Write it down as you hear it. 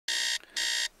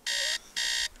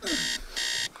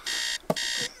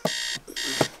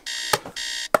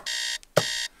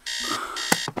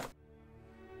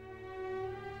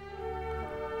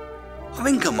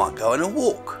might go on a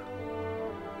walk.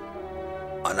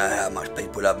 I know how much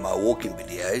people love my walking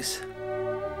videos.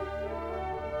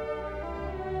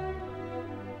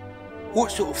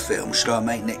 What sort of film should I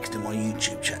make next to my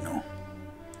YouTube channel?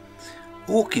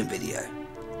 Walking video.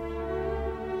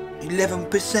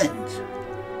 11%.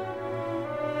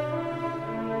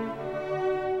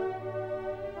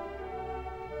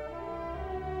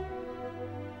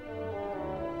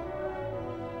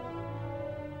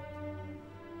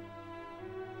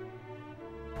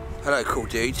 Hello cool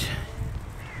dudes,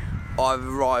 I've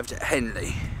arrived at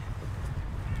Henley.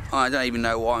 I don't even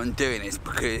know why I'm doing this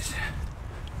because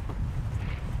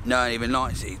no one even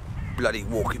likes these bloody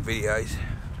walking videos.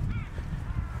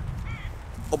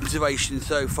 Observation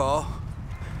so far,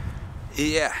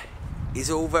 yeah,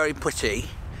 it's all very pretty.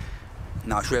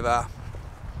 Nice river,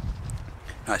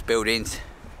 nice buildings,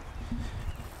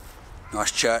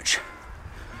 nice church,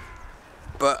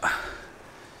 but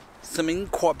something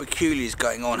quite peculiar is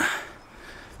going on.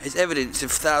 There's evidence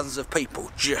of thousands of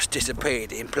people just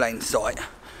disappeared in plain sight.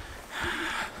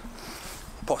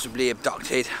 Possibly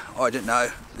abducted, I don't know.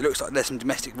 It looks like there's some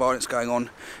domestic violence going on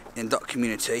in that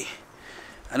community.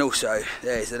 And also,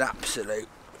 there's an absolute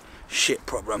shit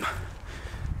problem.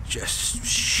 Just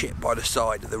shit by the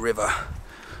side of the river.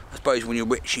 I suppose when you're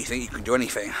rich you think you can do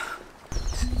anything.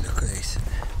 Look at this,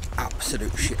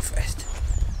 absolute shit fest.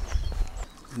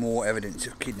 More evidence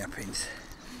of kidnappings.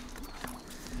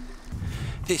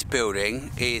 This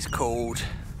building is called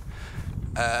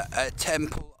a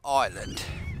Temple Island,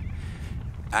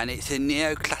 and it's a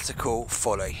neoclassical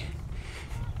folly.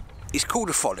 It's called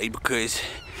a folly because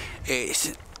it's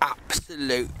an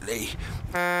absolutely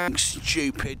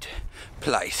stupid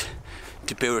place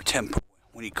to build a temple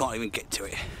when you can't even get to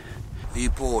it. Are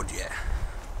you bored yet?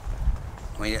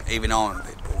 I mean, even I'm a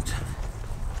bit bored.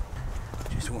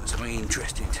 Just want something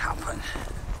interesting to happen.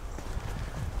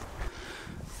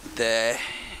 There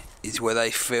is where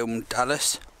they filmed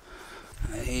Dallas.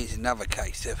 And here's another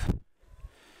case of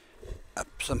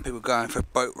some people going for a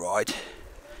boat ride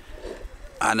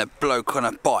and a bloke on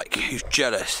a bike who's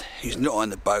jealous, who's not on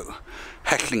the boat,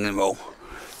 heckling them all,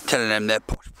 telling them they're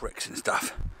posh pricks and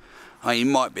stuff. I mean,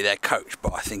 he might be their coach,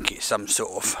 but I think it's some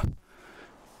sort of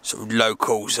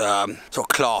locals, sort of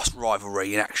class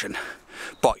rivalry in action.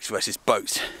 Bikes versus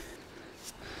boats.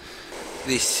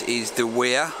 This is the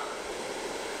weir.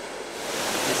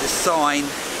 There's a sign that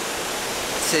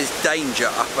says danger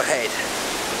up ahead.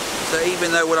 So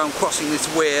even though when I'm crossing this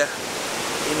weir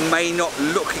it may not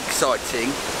look exciting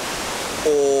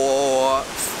or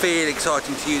feel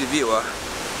exciting to you the viewer,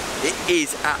 it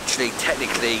is actually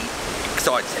technically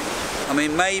exciting. I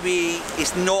mean, maybe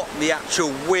it's not the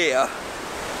actual weir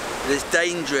that's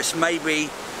dangerous, maybe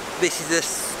this is a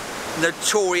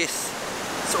notorious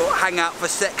sort of hangout for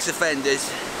sex offenders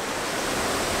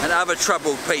and other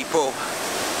troubled people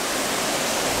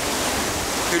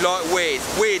who like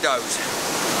weirdos.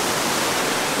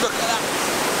 Look at that.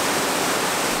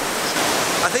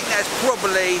 I think that's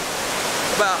probably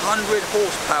about 100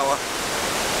 horsepower.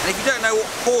 And if you don't know what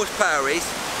horsepower is,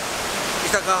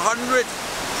 it's like 100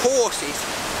 horses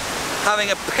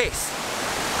having a piss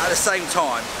at the same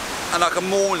time, and like a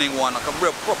morning one, like a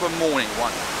real proper morning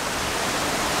one.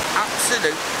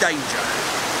 Absolute danger.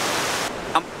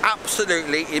 I'm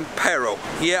absolutely in peril.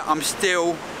 Yeah, I'm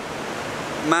still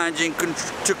managing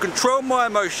to control my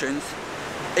emotions,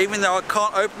 even though I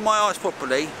can't open my eyes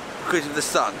properly because of the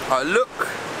sun. I look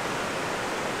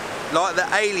like the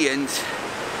aliens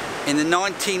in the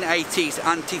 1980s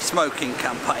anti-smoking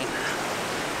campaign.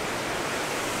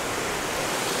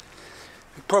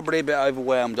 Probably a bit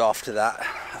overwhelmed after that.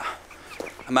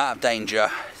 I'm out of danger.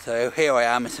 So here I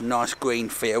am in some nice green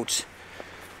fields.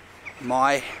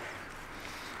 My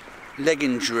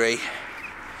legendary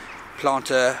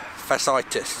plantar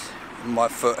fasciitis in my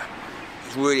foot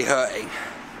is really hurting,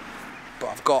 but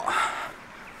I've got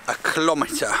a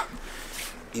kilometre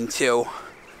until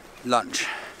lunch.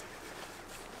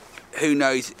 Who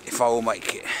knows if I will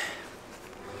make it.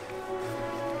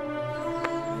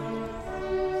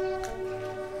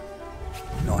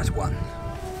 Nice one.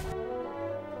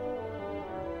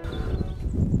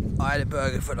 I had a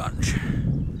burger for lunch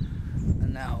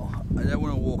and now I don't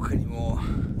want to walk anymore.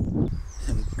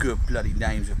 Some good bloody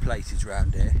names of places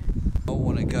around here. I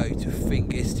want to go to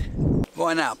Fingist.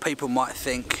 Right now people might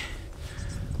think,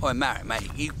 "Oh Marek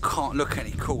mate, you can't look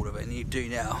any cooler than you do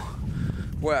now."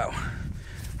 Well,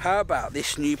 how about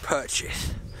this new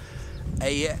purchase?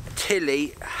 A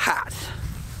Tilly hat.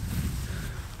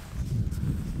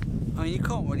 I mean, you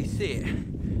can't really see it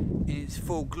in its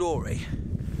full glory.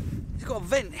 It's got a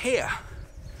vent here.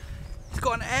 It's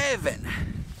got an air vent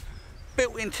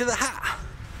built into the hat.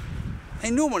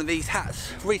 And normally these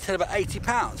hats retail about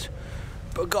 £80,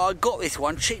 but I got this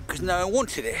one cheap because no one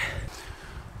wanted it.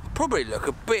 I probably look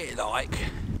a bit like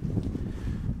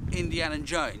Indiana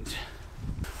Jones.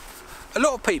 A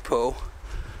lot of people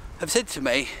have said to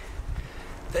me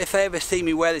that if they ever see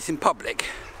me wear this in public,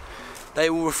 they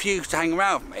will refuse to hang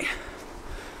around with me.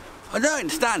 I don't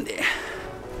understand it.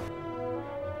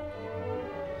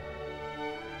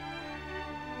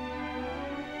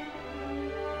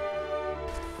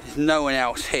 There's no one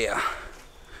else here,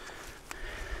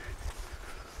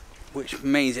 which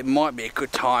means it might be a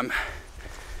good time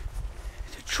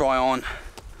to try on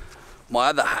my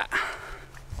other hat.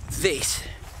 This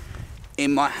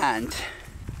in my hand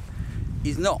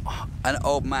is not an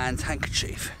old man's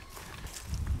handkerchief.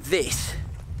 This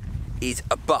is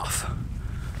a buff.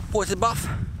 What's a buff?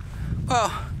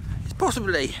 Well, it's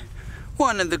possibly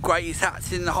one of the greatest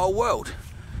hats in the whole world.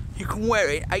 You can wear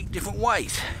it 8 different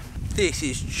ways. This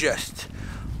is just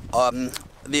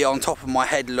the on top of my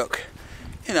head look.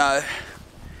 You know,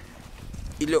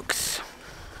 it looks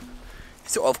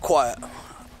sort of quite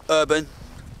urban,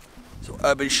 sort of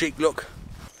urban chic look.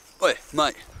 Oi,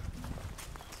 mate,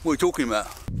 what are you talking about?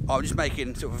 I'm just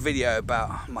making sort of a video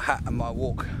about my hat and my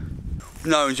walk.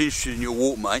 No one's interested in your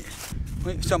walk, mate.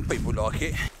 Well, some people like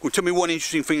it. Well, tell me one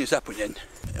interesting thing that's happened then.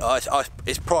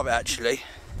 It's private actually.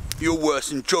 You're worse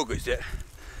than joggers that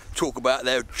talk about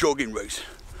their jogging routes.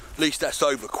 At least that's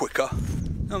over quicker.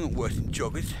 I'm not worse than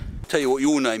joggers. Tell you what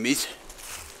your name is.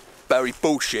 Barry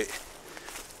Bullshit.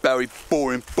 Barry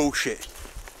Boring Bullshit.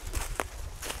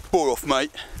 Bore off,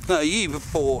 mate. No, you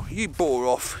bore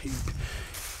off, you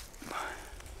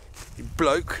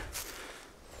bloke.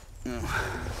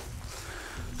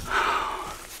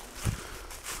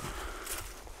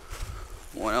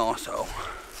 What an arsehole.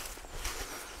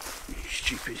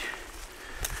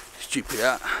 Stupid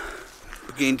that.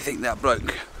 Beginning to think that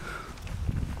bloke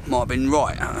might have been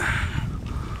right.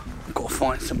 I've got to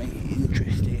find something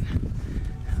interesting.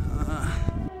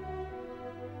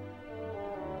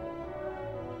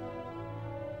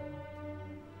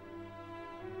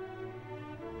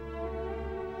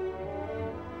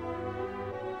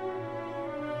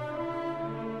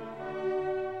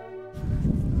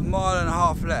 Mile and a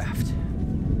half left.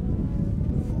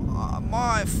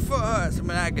 My foot hurts. I'm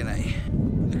in agony.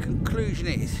 The conclusion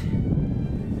is,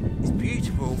 it's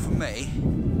beautiful for me,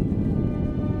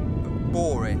 but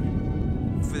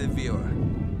boring for the viewer.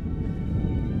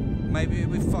 Maybe it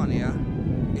would be funnier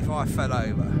if I fell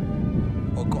over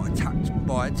or got attacked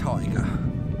by a tiger.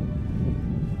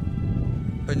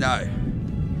 But no,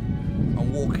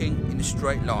 I'm walking in a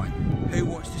straight line. Who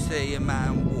wants to see a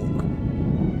man walk?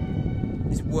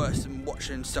 It's worse than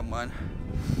watching someone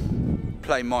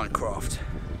play Minecraft.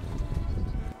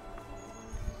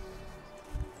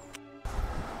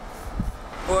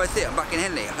 Well, that's it. I'm back in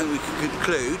Henley. I think we can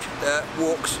conclude that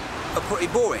walks are pretty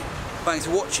boring. Thanks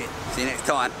for watching. See you next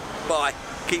time. Bye.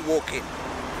 Keep walking.